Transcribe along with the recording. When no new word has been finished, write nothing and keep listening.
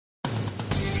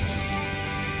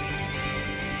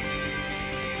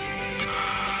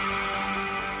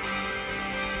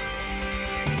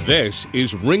This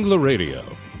is Ringler Radio,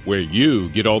 where you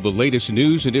get all the latest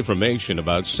news and information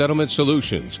about settlement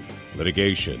solutions,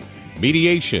 litigation,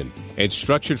 mediation, and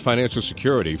structured financial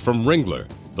security from Ringler,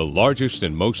 the largest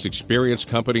and most experienced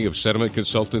company of settlement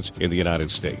consultants in the United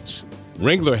States.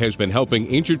 Ringler has been helping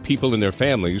injured people and their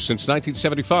families since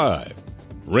 1975.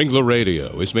 Ringler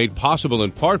Radio is made possible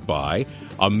in part by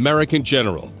American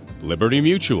General, Liberty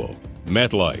Mutual,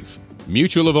 MetLife,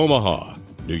 Mutual of Omaha,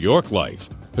 New York Life,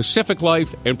 Pacific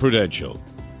Life, and Prudential.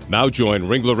 Now join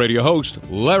Ringler Radio host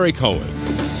Larry Cohen.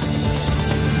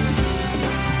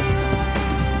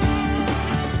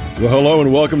 Well, hello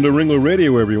and welcome to Ringler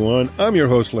Radio, everyone. I'm your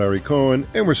host, Larry Cohen,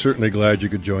 and we're certainly glad you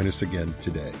could join us again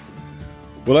today.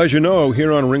 Well, as you know,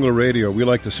 here on Ringler Radio, we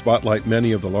like to spotlight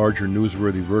many of the larger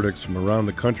newsworthy verdicts from around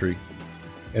the country.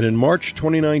 And in March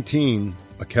 2019,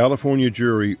 a California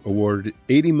jury awarded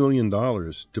 $80 million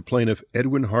to plaintiff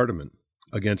Edwin Hardeman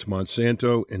against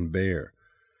Monsanto and Bayer.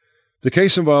 The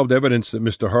case involved evidence that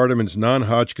Mr. Hardeman's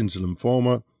non-Hodgkin's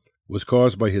lymphoma was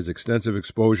caused by his extensive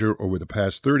exposure over the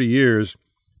past 30 years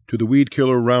to the weed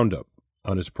killer Roundup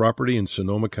on his property in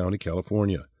Sonoma County,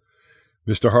 California.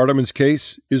 Mr. Hardeman's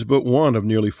case is but one of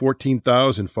nearly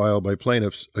 14,000 filed by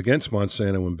plaintiffs against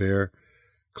Monsanto and Bayer,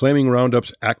 claiming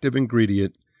Roundup's active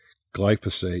ingredient,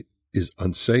 glyphosate, is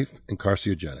unsafe and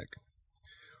carcinogenic.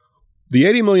 The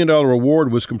 $80 million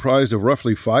award was comprised of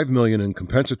roughly $5 million in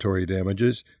compensatory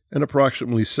damages and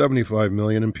approximately $75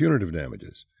 million in punitive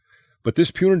damages. But this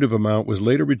punitive amount was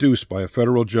later reduced by a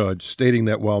federal judge, stating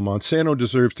that while Monsanto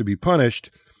deserves to be punished,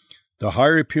 the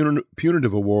higher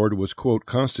punitive award was, quote,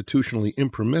 constitutionally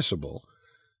impermissible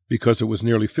because it was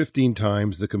nearly 15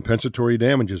 times the compensatory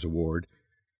damages award,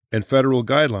 and federal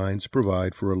guidelines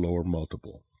provide for a lower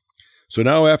multiple. So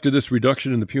now, after this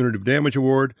reduction in the punitive damage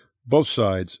award, both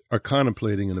sides are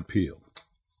contemplating an appeal.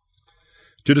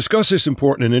 To discuss this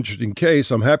important and interesting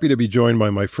case, I'm happy to be joined by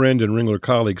my friend and Ringler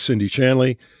colleague, Cindy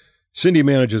Shanley. Cindy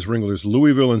manages Ringler's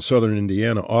Louisville and Southern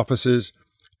Indiana offices,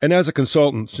 and as a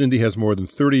consultant, Cindy has more than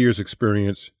 30 years'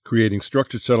 experience creating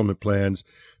structured settlement plans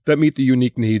that meet the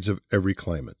unique needs of every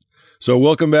claimant. So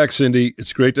welcome back, Cindy.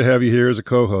 It's great to have you here as a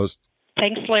co-host.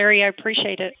 Thanks, Larry. I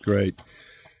appreciate it. Great.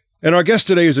 And our guest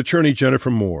today is attorney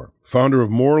Jennifer Moore, founder of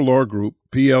Moore Law Group,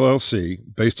 PLLC,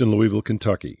 based in Louisville,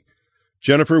 Kentucky.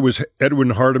 Jennifer was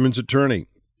Edwin Hardeman's attorney.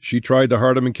 She tried the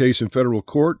Hardeman case in federal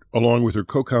court, along with her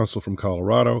co-counsel from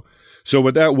Colorado. So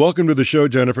with that, welcome to the show,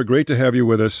 Jennifer. Great to have you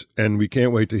with us, and we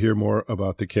can't wait to hear more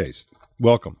about the case.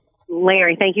 Welcome.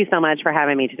 Larry, thank you so much for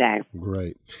having me today.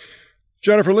 Great.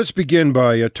 Jennifer, let's begin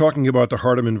by talking about the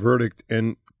Hardeman verdict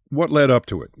and what led up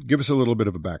to it. Give us a little bit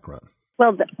of a background.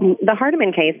 Well, the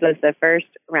Hardeman case was the first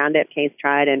Roundup case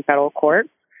tried in federal court,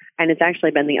 and it's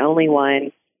actually been the only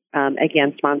one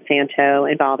against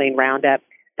Monsanto involving Roundup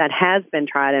that has been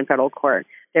tried in federal court.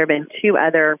 There have been two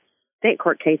other state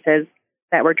court cases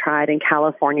that were tried in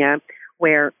California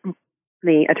where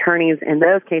the attorneys in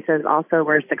those cases also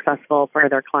were successful for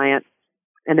their clients,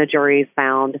 and the juries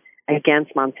found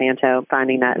against Monsanto,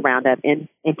 finding that Roundup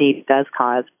indeed does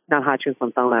cause non-Hodgkin's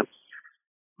lymphoma.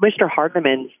 Mr.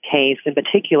 Hardeman's case in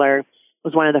particular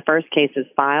was one of the first cases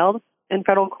filed in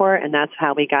federal court, and that's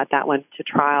how we got that one to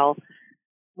trial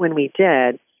when we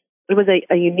did. It was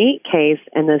a unique case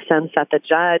in the sense that the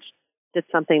judge did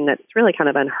something that's really kind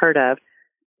of unheard of,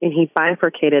 and he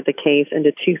bifurcated the case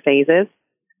into two phases,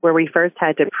 where we first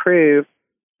had to prove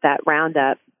that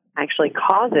Roundup actually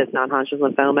causes non-Hodgkin's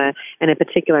lymphoma, and in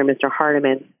particular, Mr.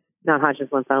 Hardeman's non-Hodgkin's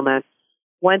lymphoma.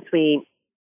 Once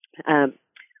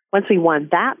we won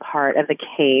that part of the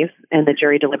case and the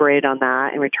jury deliberated on that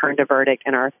and returned a verdict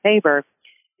in our favor,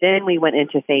 then we went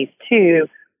into phase two,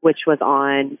 which was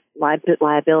on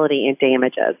liability and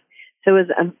damages. So it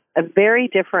was a very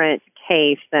different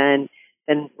case than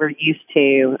we're used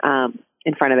to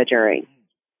in front of a jury.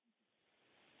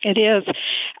 It is.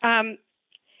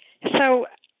 So,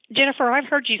 Jennifer, I've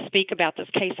heard you speak about this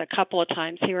case a couple of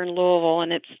times here in Louisville,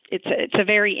 and it's a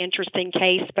very interesting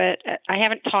case. But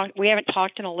we haven't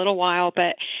talked in a little while.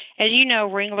 But as you know,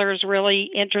 Ringler is really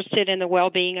interested in the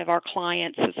well-being of our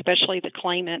clients, especially the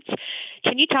claimants.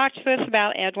 Can you talk to us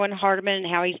about Edwin Hardeman and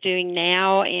how he's doing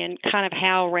now, and kind of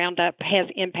how Roundup has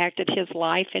impacted his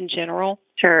life in general?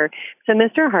 Sure. So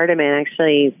Mr. Hardeman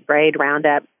actually sprayed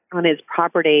Roundup on his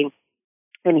property,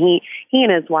 and he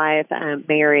and his wife,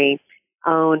 Mary,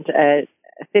 owned a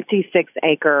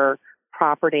 56-acre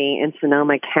property in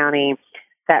Sonoma County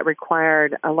that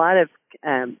required a lot of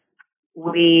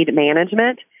weed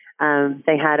management.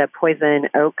 They had a poison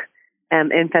oak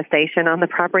infestation on the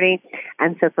property.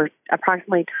 And so for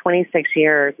approximately 26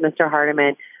 years, Mr.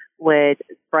 Hardeman would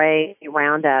spray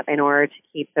Roundup in order to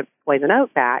keep the poison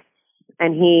oak back.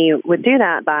 And he would do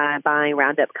that by buying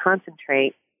Roundup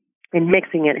concentrate and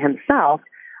mixing it himself,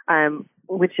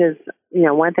 which is,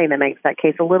 one thing that makes that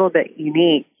case a little bit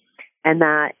unique, and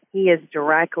that he is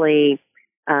directly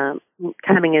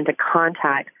coming into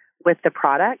contact with the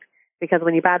product, because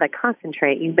when you buy the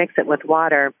concentrate, you mix it with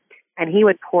water, and he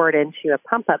would pour it into a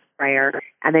pump-up sprayer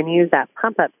and then use that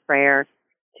pump-up sprayer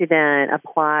to then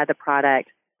apply the product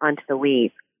onto the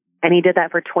weeds. And he did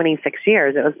that for 26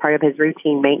 years. It was part of his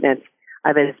routine maintenance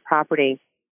of his property.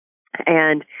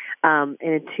 And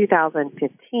in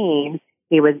 2015,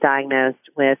 he was diagnosed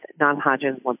with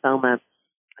non-Hodgkin's lymphoma,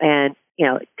 and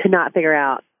could not figure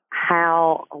out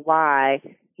why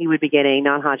he would be getting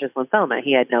non-Hodgkin's lymphoma.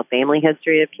 He had no family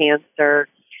history of cancer.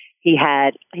 He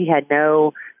had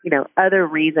no other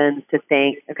reasons to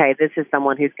think, okay, this is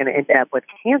someone who's going to end up with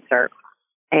cancer.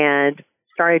 And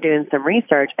started doing some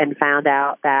research and found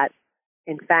out that,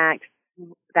 in fact,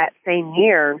 that same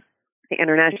year, the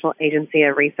International Agency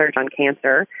of Research on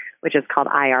Cancer, which is called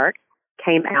IARC,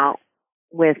 came out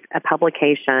with a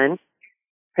publication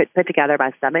put together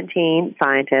by 17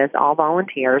 scientists, all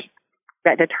volunteers,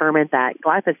 that determined that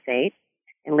glyphosate,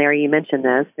 and Larry, you mentioned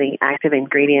this, the active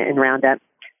ingredient in Roundup,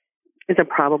 is a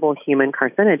probable human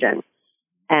carcinogen.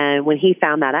 And when he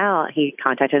found that out, he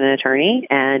contacted an attorney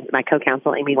and my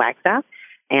co-counsel, Amy Wagstaff,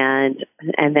 and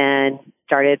then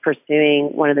started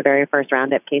pursuing one of the very first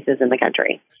Roundup cases in the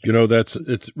country.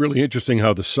 It's really interesting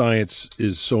how the science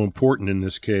is so important in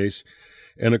this case.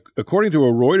 And according to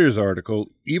a Reuters article,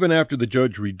 even after the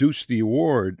judge reduced the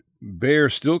award, Bayer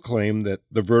still claimed that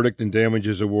the verdict and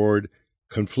damages award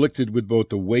conflicted with both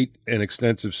the weight and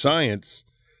extensive science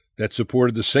that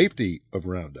supported the safety of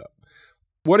Roundup.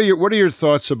 What are your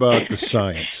thoughts about the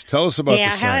science? Tell us about the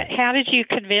science. How did you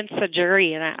convince the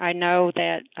jury? And I know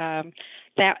that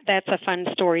that's a fun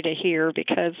story to hear,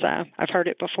 because I've heard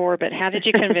it before. But how did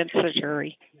you convince the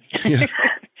jury?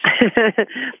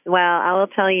 Well, I will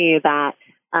tell you that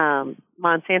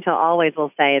Monsanto always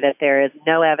will say that there is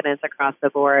no evidence across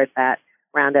the board that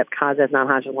Roundup causes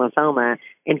non-Hodgkin's lymphoma.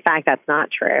 In fact, that's not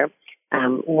true.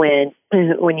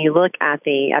 When you look at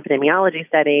the epidemiology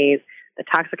studies, the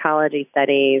toxicology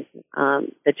studies,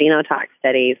 the genotox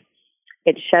studies,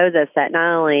 it shows us that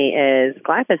not only is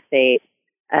glyphosate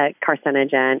a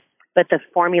carcinogen, but the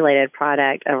formulated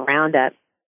product of Roundup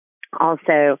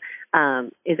also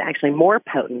is actually more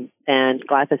potent than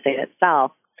glyphosate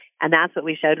itself. And that's what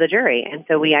we showed the jury. And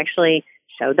so we actually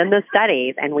showed them the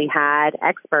studies, and we had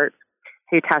experts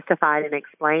who testified and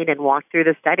explained and walked through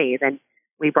the studies. And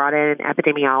we brought in an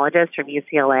epidemiologist from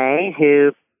UCLA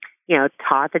who,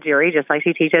 taught the jury, just like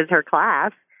she teaches her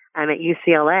class at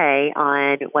UCLA,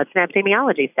 on what's an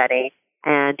epidemiology study,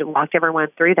 and walked everyone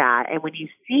through that. And when you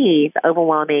see the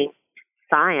overwhelming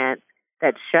science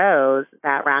that shows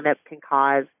that Roundup can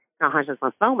cause non-Hodgkin's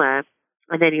lymphoma,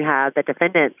 and then you have the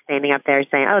defendant standing up there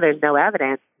saying, oh, there's no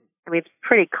evidence, I mean, it's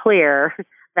pretty clear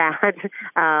that,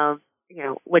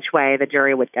 which way the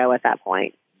jury would go at that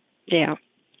point. Yeah.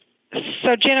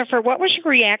 So, Jennifer, what was your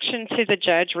reaction to the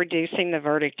judge reducing the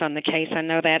verdict on the case? I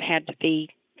know that had to be,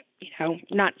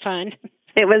 not fun.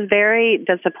 It was very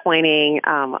disappointing,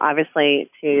 obviously,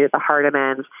 to the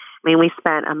Hardemans. I mean, we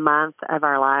spent a month of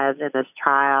our lives in this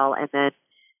trial, and then,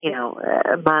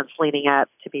 months leading up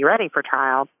to be ready for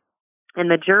trial. And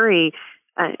the jury,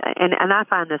 and I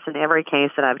find this in every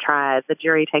case that I've tried, the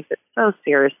jury takes it so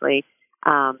seriously,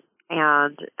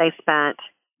 and they spent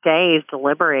days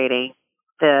deliberating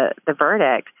the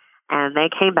verdict, and they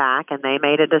came back and they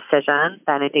made a decision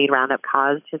that indeed Roundup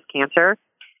caused his cancer,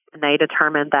 and they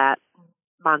determined that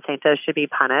Monsanto should be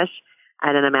punished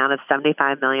at an amount of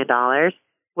 $75 million,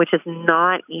 which is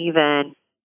not even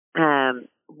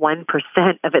 1%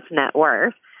 of its net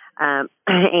worth, and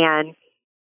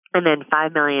then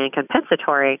 $5 million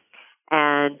compensatory.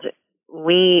 And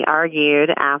we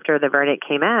argued after the verdict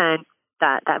came in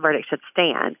that verdict should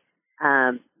stand.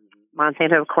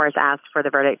 Monsanto, of course, asked for the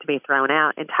verdict to be thrown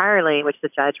out entirely, which the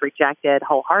judge rejected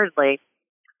wholeheartedly.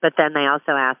 But then they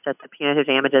also asked that the punitive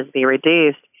damages be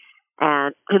reduced.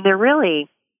 And they're really,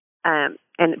 and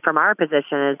from our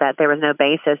position, is that there was no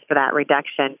basis for that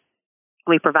reduction.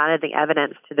 We provided the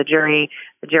evidence to the jury.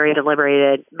 The jury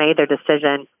deliberated, made their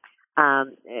decision.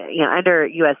 Under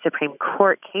U.S. Supreme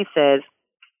Court cases,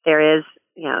 there is,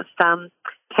 some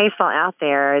case law out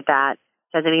there that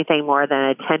says anything more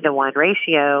than a 10-to-1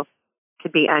 ratio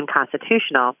could be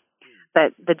unconstitutional.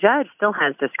 But the judge still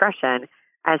has discretion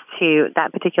as to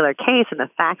that particular case and the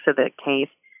facts of the case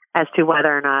as to whether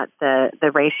or not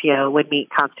the ratio would meet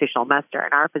constitutional muster.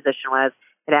 And our position was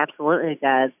it absolutely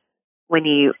does when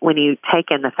you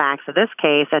take in the facts of this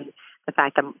case and the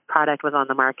fact the product was on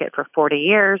the market for 40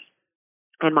 years,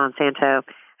 and Monsanto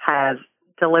has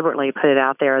deliberately put it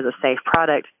out there as a safe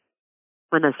product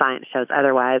when the science shows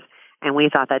otherwise. And we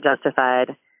thought that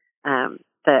justified the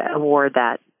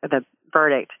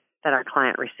verdict that our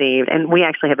client received. And we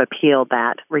actually have appealed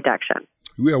that reduction.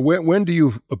 Yeah, when do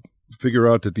you figure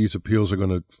out that these appeals are going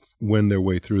to wend their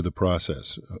way through the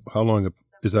process? How long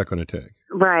is that going to take?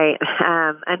 Right.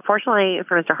 Unfortunately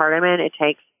for Mr. Hardeman, it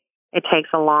takes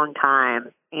a long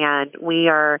time. And we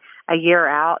are a year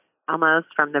out almost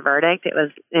from the verdict. It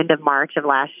was end of March of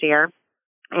last year.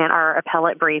 And our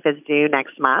appellate brief is due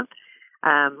next month.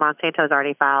 Monsanto has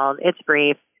already filed its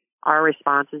brief. Our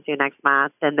response is due next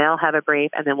month. Then they'll have a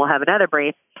brief, and then we'll have another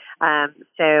brief.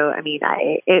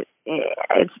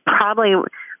 It's probably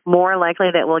more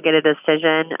likely that we'll get a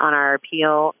decision on our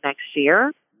appeal next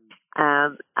year.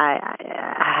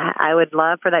 I would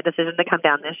love for that decision to come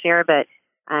down this year, but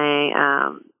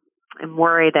I'm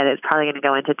worried that it's probably going to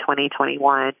go into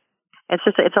 2021.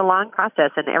 It's a long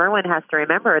process, and everyone has to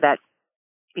remember that,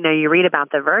 you read about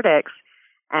the verdicts,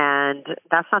 and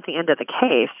that's not the end of the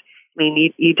case. I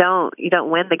mean, you don't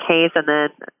win the case, and then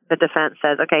the defense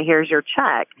says, "Okay, here's your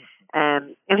check,"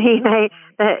 and he may,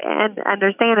 and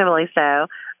understandably so.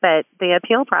 But the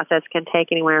appeal process can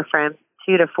take anywhere from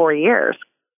 2 to 4 years.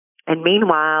 And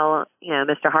meanwhile,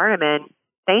 Mr. Hardeman,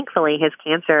 thankfully, his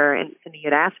cancer, and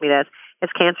you'd asked me this,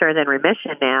 his cancer is in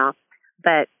remission now,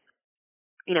 but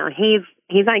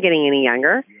he's not getting any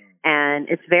younger, and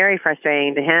it's very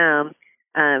frustrating to him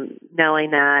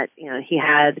knowing that he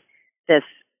had this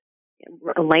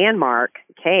landmark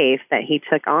case that he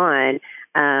took on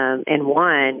and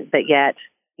won, but yet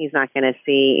he's not going to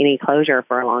see any closure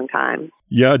for a long time.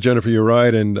 Yeah, Jennifer, you're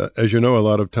right. And as you know, a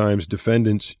lot of times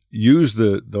defendants use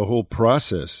the whole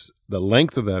process, the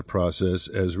length of that process,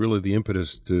 as really the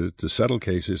impetus to settle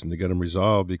cases and to get them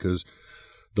resolved, because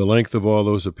the length of all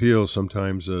those appeals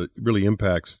sometimes really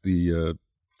impacts the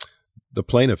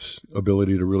plaintiff's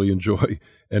ability to really enjoy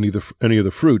any of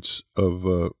the fruits of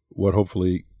what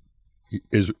hopefully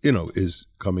is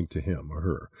coming to him or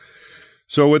her.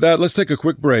 So with that, let's take a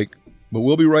quick break, but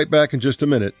we'll be right back in just a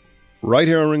minute, right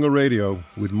here on Ringler Radio,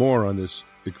 with more on this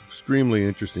extremely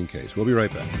interesting case. We'll be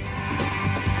right back.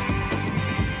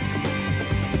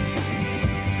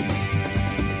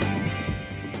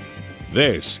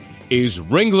 This is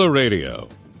Ringler Radio,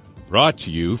 brought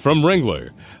to you from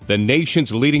Ringler, the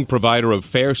nation's leading provider of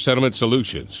fair settlement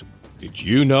solutions. Did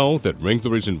you know that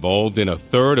Ringler is involved in a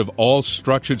third of all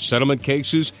structured settlement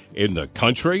cases in the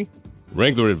country?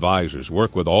 Ringler advisors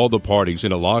work with all the parties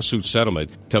in a lawsuit settlement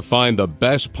to find the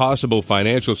best possible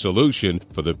financial solution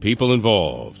for the people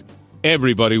involved.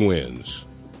 Everybody wins.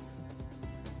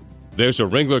 There's a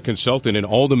Ringler consultant in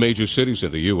all the major cities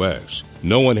of the U.S.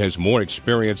 No one has more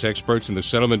experienced experts in the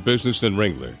settlement business than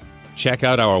Ringler. Check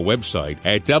out our website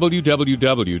at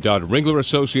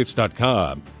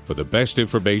www.ringlerassociates.com for the best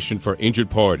information for injured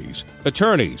parties,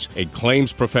 attorneys, and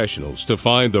claims professionals to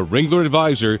find the Ringler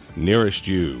advisor nearest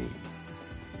you.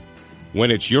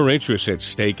 When it's your interests at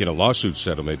stake in a lawsuit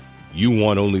settlement, you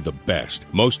want only the best,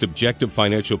 most objective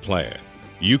financial plan.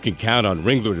 You can count on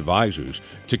Ringler advisors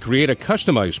to create a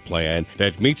customized plan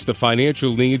that meets the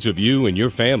financial needs of you and your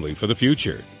family for the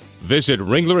future. Visit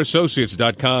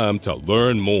ringlerassociates.com to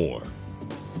learn more.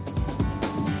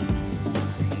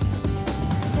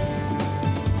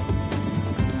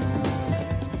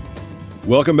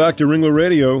 Welcome back to Ringler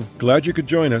Radio. Glad you could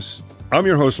join us. I'm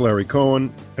your host, Larry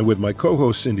Cohen, and with my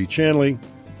co-host, Cindy Chanley,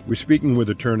 we're speaking with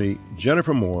attorney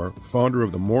Jennifer Moore, founder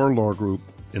of the Moore Law Group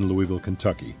in Louisville,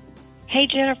 Kentucky. Hey,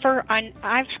 Jennifer,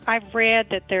 I've read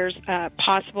that there's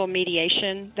possible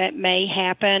mediation that may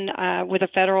happen with a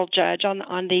federal judge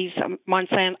on these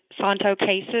Monsanto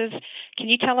cases. Can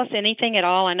you tell us anything at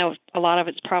all? I know a lot of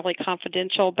it's probably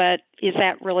confidential, but is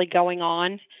that really going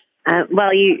on?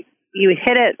 Well, you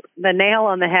hit the nail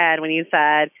on the head when you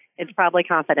said it's probably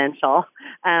confidential.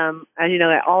 As you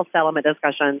know, all settlement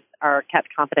discussions are kept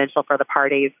confidential for the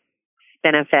parties'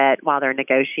 benefit while they're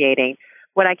negotiating.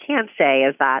 What I can say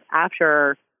is that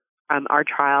after our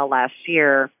trial last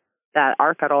year, that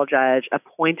our federal judge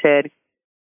appointed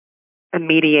a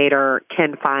mediator,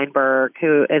 Ken Feinberg,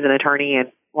 who is an attorney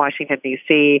in Washington,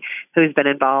 D.C., who's been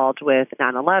involved with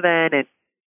 9/11 and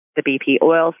the BP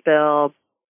oil spill,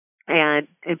 and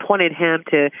appointed him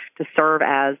to serve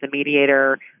as the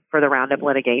mediator for the Roundup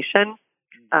litigation.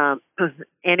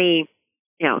 Any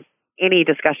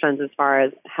discussions as far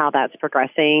as how that's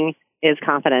progressing is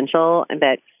confidential, and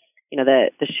that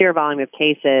the sheer volume of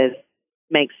cases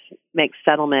makes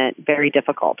settlement very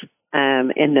difficult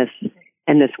in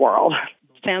this world.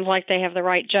 Sounds like they have the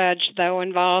right judge though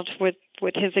involved with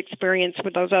with his experience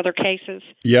with those other cases.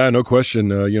 Yeah, no question.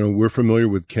 We're familiar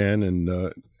with Ken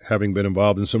and having been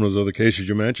involved in some of those other cases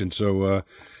you mentioned. So,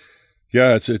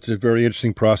 it's a very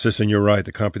interesting process, and you're right,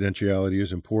 the confidentiality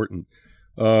is important.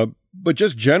 But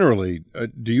just generally,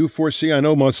 do you foresee, I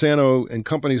know Monsanto and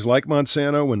companies like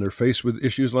Monsanto, when they're faced with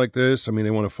issues like this, I mean,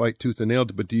 they want to fight tooth and nail,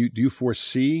 but do you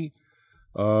foresee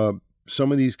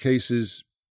some of these cases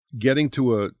getting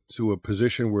to a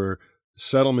position where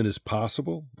settlement is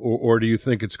possible, or do you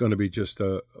think it's going to be just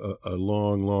a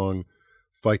long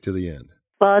fight to the end?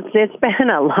 Well, it's been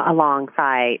a long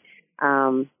fight,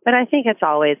 but I think it's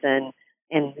always in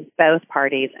both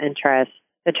parties' interest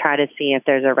to try to see if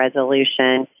there's a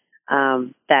resolution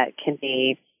that can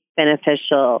be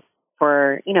beneficial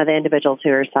for the individuals who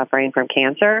are suffering from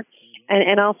cancer,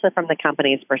 and also from the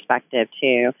company's perspective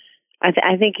too.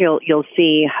 I think you'll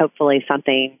see hopefully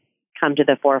something come to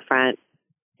the forefront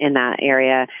in that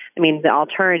area. I mean, the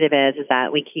alternative is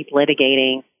that we keep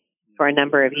litigating for a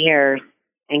number of years,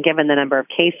 and given the number of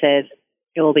cases,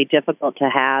 it will be difficult to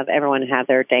have everyone have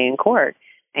their day in court.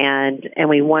 And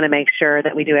we want to make sure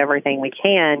that we do everything we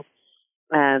can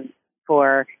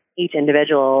for each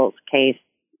individual's case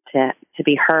to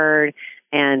be heard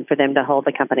and for them to hold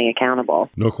the company accountable.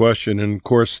 No question. And of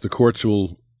course, the courts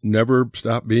will never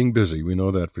stop being busy. We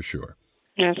know that for sure.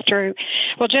 That's true.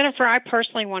 Well, Jennifer, I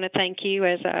personally want to thank you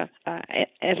as a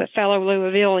fellow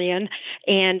Louisvillian.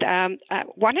 And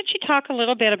why don't you talk a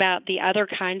little bit about the other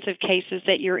kinds of cases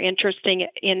that you're interested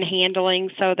in handling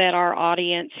so that our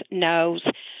audience knows?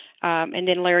 And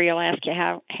then Larry will ask you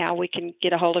how we can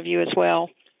get a hold of you as well.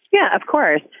 Yeah, of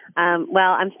course.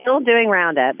 Well, I'm still doing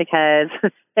Roundup because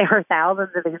there are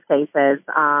thousands of these cases.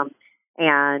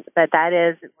 But that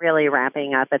is really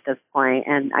wrapping up at this point.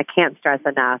 And I can't stress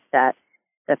enough that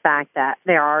the fact that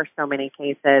there are so many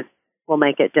cases will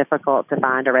make it difficult to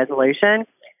find a resolution.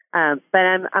 But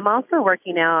I'm also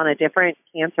working now on a different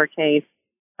cancer case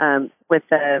with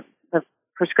the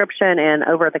prescription and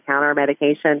over-the-counter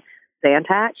medication,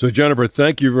 Zantac. So, Jennifer,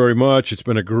 thank you very much. It's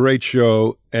been a great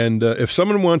show. And if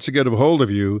someone wants to get a hold of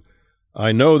you,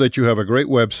 I know that you have a great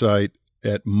website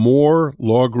at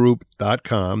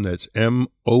moorelawgroup.com. That's MOORE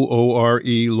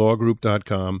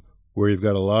lawgroup.com, where you've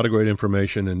got a lot of great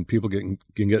information, and people can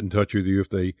get in touch with you if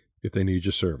they need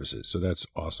your services. So that's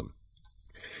awesome.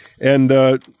 And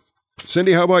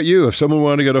Cindy, how about you? If someone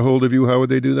wanted to get a hold of you, how would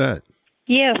they do that?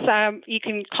 Yes, you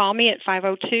can call me at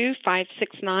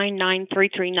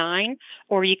 502-569-9339,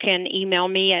 or you can email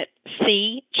me at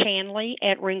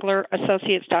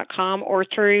cchanley@ringlerassociates.com or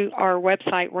through our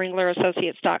website,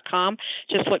 ringlerassociates.com.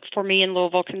 Just look for me in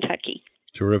Louisville, Kentucky.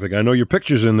 Terrific. I know your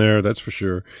picture's in there, that's for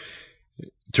sure.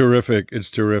 Terrific.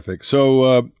 It's terrific.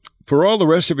 So for all the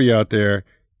rest of you out there,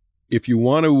 if you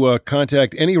want to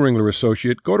contact any Ringler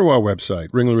Associate, go to our website,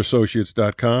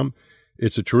 ringlerassociates.com.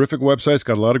 It's a terrific website. It's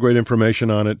got a lot of great information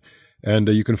on it, and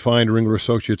you can find Ringler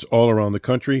Associates all around the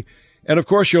country. And, of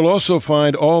course, you'll also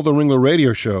find all the Ringler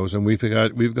radio shows, and we've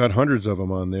got hundreds of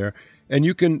them on there. And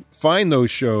you can find those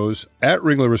shows at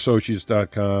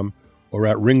ringlerassociates.com or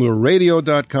at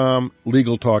ringlerradio.com,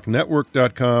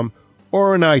 legaltalknetwork.com,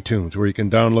 or on iTunes, where you can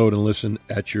download and listen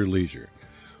at your leisure.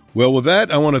 Well, with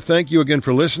that, I want to thank you again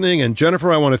for listening. And,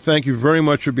 Jennifer, I want to thank you very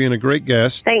much for being a great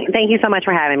guest. Thank you so much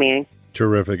for having me.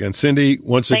 Terrific. And Cindy,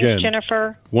 Thanks,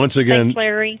 Jennifer. Once again, thanks,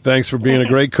 Larry. Thanks for being a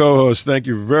great co-host. Thank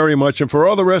you very much. And for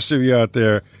all the rest of you out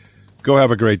there, go have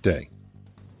a great day.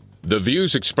 The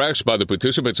views expressed by the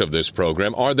participants of this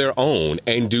program are their own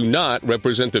and do not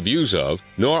represent the views of,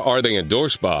 nor are they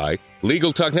endorsed by,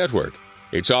 Legal Talk Network,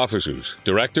 its officers,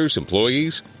 directors,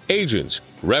 employees, agents,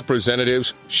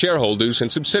 representatives, shareholders,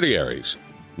 and subsidiaries.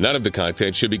 None of the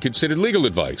content should be considered legal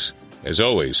advice. As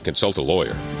always, consult a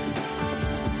lawyer.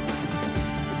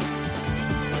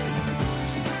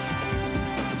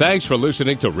 Thanks for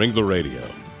listening to Ringler Radio,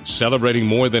 celebrating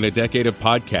more than a decade of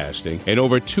podcasting and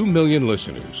over 2 million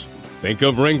listeners. Think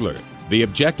of Ringler, the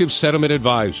objective settlement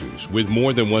advisors with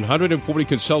more than 140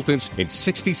 consultants in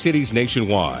 60 cities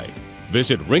nationwide.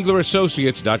 Visit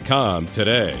ringlerassociates.com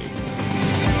today.